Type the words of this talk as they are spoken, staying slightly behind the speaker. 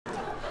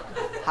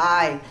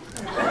Hi.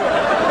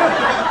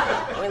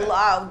 We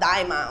love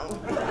diamond.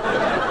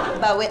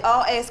 But we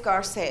all ask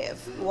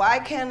ourselves, why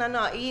can I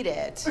not eat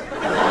it?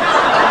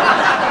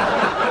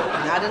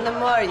 Not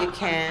anymore, you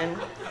can.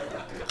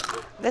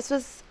 This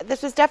was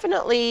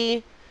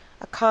definitely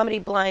a comedy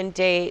blind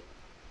date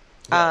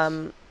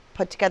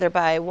put together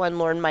by one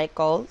Lorne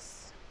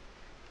Michaels,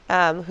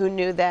 who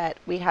knew that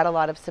we had a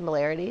lot of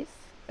similarities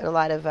and a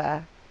lot of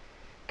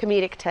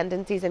comedic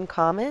tendencies in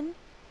common.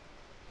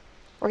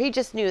 Or he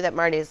just knew that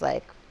Marty's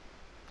like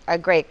a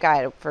great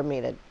guy for me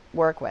to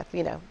work with,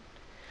 you know.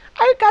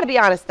 I gotta be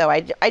honest though,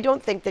 I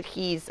don't think that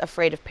he's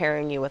afraid of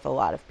pairing you with a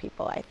lot of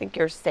people. I think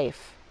you're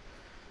safe.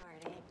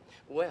 Marty.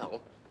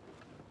 Well,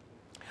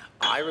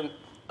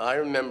 I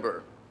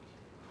remember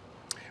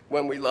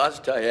when we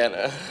lost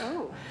Diana.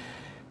 Oh.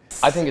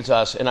 I think it's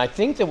us, and I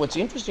think that what's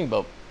interesting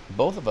about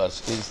both of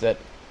us is that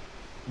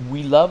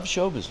we love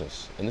show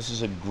business, and this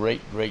is a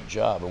great, great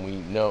job, and we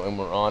know, and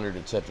we're honored,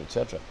 et cetera, et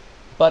cetera.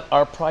 But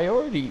our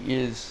priority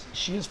is,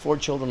 she has 4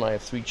 children, I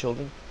have 3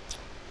 children,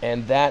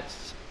 and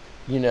that's,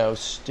 you know,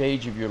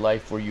 stage of your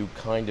life where you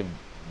kind of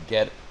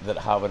get that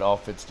how it all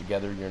fits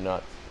together. You're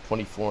not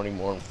 24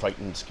 anymore and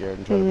frightened and scared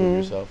and trying to prove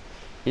yourself,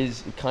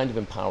 is kind of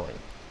empowering.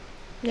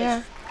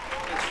 Yeah.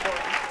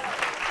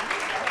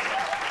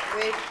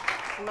 With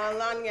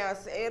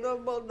Melania's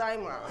edible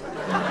diamond.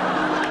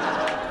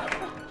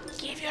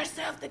 Give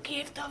yourself the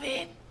gift of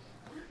it.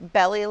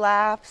 Belly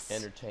laughs,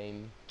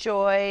 Entertain.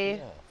 joy,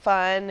 Yeah.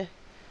 fun,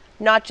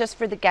 not just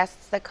for the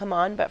guests that come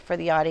on, but for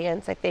the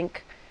audience. I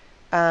think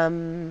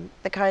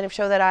the kind of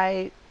show that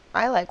I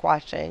like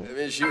watching. I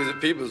mean, she was a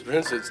people's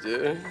princess,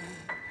 dude.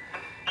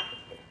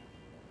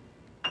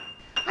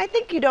 I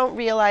think you don't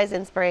realize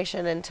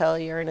inspiration until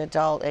you're an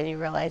adult and you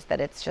realize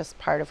that it's just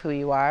part of who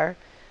you are.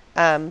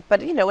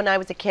 But, you know, when I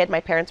was a kid,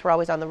 my parents were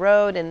always on the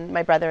road, and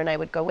my brother and I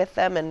would go with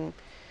them, and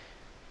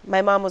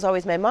my mom was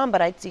always my mom,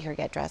 but I'd see her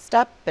get dressed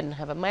up and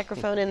have a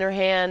microphone in her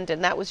hand,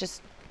 and that was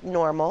just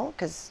normal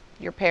because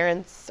your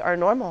parents are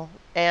normal.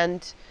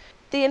 And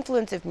the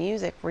influence of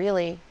music,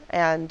 really,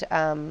 and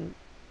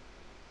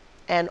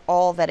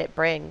all that it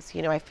brings.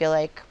 You know, I feel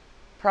like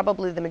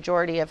probably the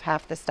majority of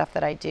half the stuff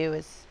that I do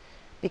is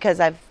because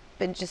I've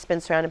just been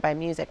surrounded by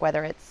music,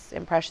 whether it's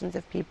impressions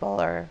of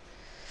people or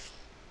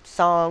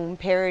song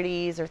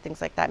parodies or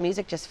things like that.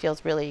 Music just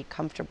feels really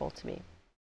comfortable to me.